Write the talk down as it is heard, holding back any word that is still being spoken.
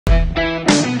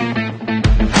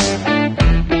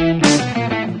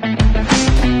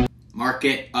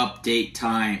market update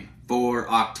time for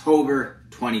October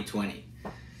 2020.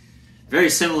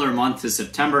 Very similar month to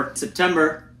September.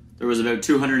 September, there was about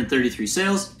 233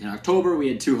 sales. In October, we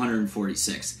had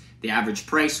 246. The average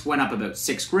price went up about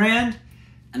 $6,000,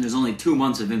 and there's only 2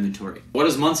 months of inventory. What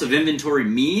does months of inventory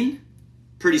mean?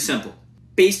 Pretty simple.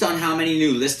 Based on how many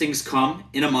new listings come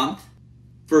in a month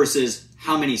versus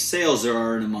how many sales there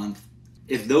are in a month,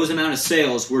 if those amount of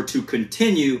sales were to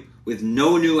continue with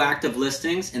no new active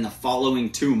listings in the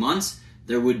following 2 months,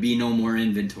 there would be no more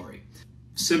inventory.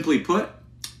 Simply put,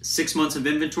 6 months of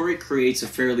inventory creates a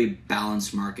fairly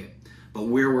balanced market. But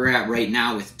where we're at right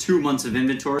now with 2 months of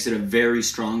inventory, it's a very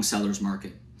strong seller's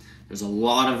market. There's a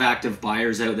lot of active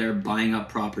buyers out there buying up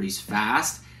properties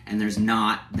fast, and there's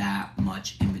not that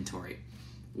much inventory.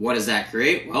 What does that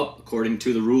create? Well, according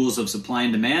to the rules of supply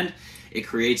and demand, it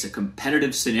creates a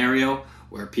competitive scenario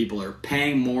where people are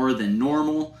paying more than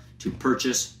normal to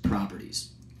purchase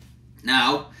properties.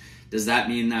 Now, does that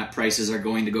mean that prices are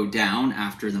going to go down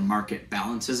after the market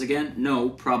balances again? No,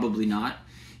 probably not.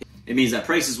 It means that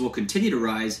prices will continue to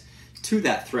rise to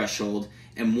that threshold,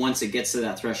 and once it gets to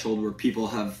that threshold where people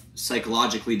have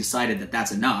psychologically decided that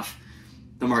that's enough,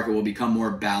 the market will become more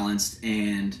balanced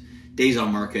and days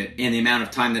on market and the amount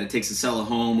of time that it takes to sell a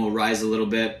home will rise a little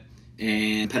bit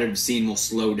and the competitive scene will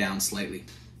slow down slightly.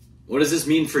 What does this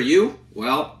mean for you?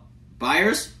 Well,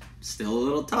 buyers, still a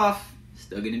little tough,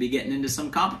 still going to be getting into some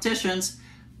competitions,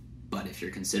 but if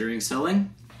you're considering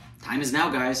selling, time is now,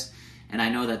 guys. And I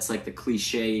know that's like the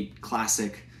cliche,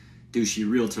 classic, douchey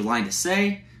realtor line to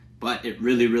say, but it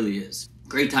really, really is.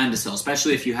 Great time to sell,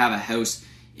 especially if you have a house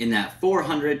in that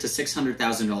 $400,000 to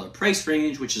 $600,000 price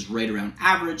range, which is right around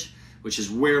average, which is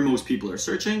where most people are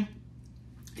searching.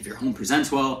 If your home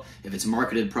presents well, if it's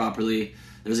marketed properly,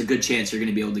 there's a good chance you're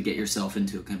going to be able to get yourself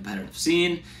into a competitive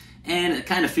scene. And it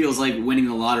kind of feels like winning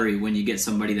the lottery when you get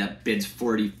somebody that bids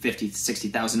 $40,000,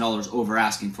 $50,000, $60,000 over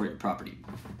asking for your property.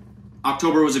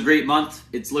 October was a great month.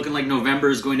 It's looking like November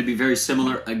is going to be very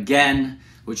similar again,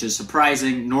 which is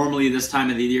surprising. Normally this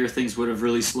time of the year, things would have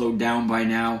really slowed down by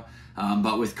now.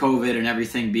 But with COVID and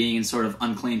everything being in sort of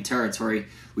unclaimed territory,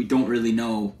 we don't really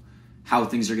know how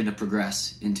things are going to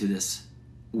progress into this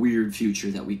weird future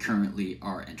that we currently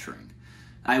are entering.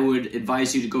 I would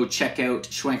advise you to go check out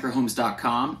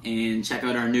schwenkerhomes.com and check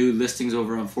out our new listings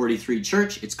over on 43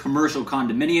 Church. It's commercial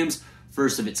condominiums,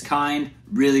 first of its kind,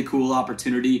 really cool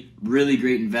opportunity, really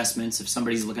great investments. If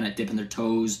somebody's looking at dipping their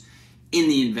toes in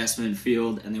the investment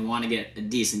field and they want to get a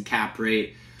decent cap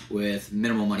rate with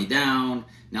minimal money down,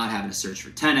 not having to search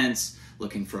for tenants,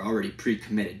 looking for already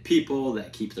pre-committed people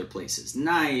that keep their places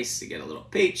nice, to get a little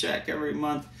paycheck every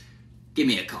month, give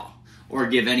me a call. Or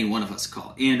give any one of us a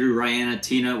call. Andrew, Ryanna,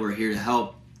 Tina, we're here to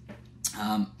help.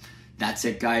 That's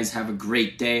it, guys. Have a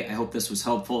great day. I hope this was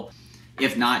helpful.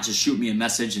 If not, just shoot me a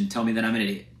message and tell me that I'm an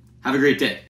idiot. Have a great day.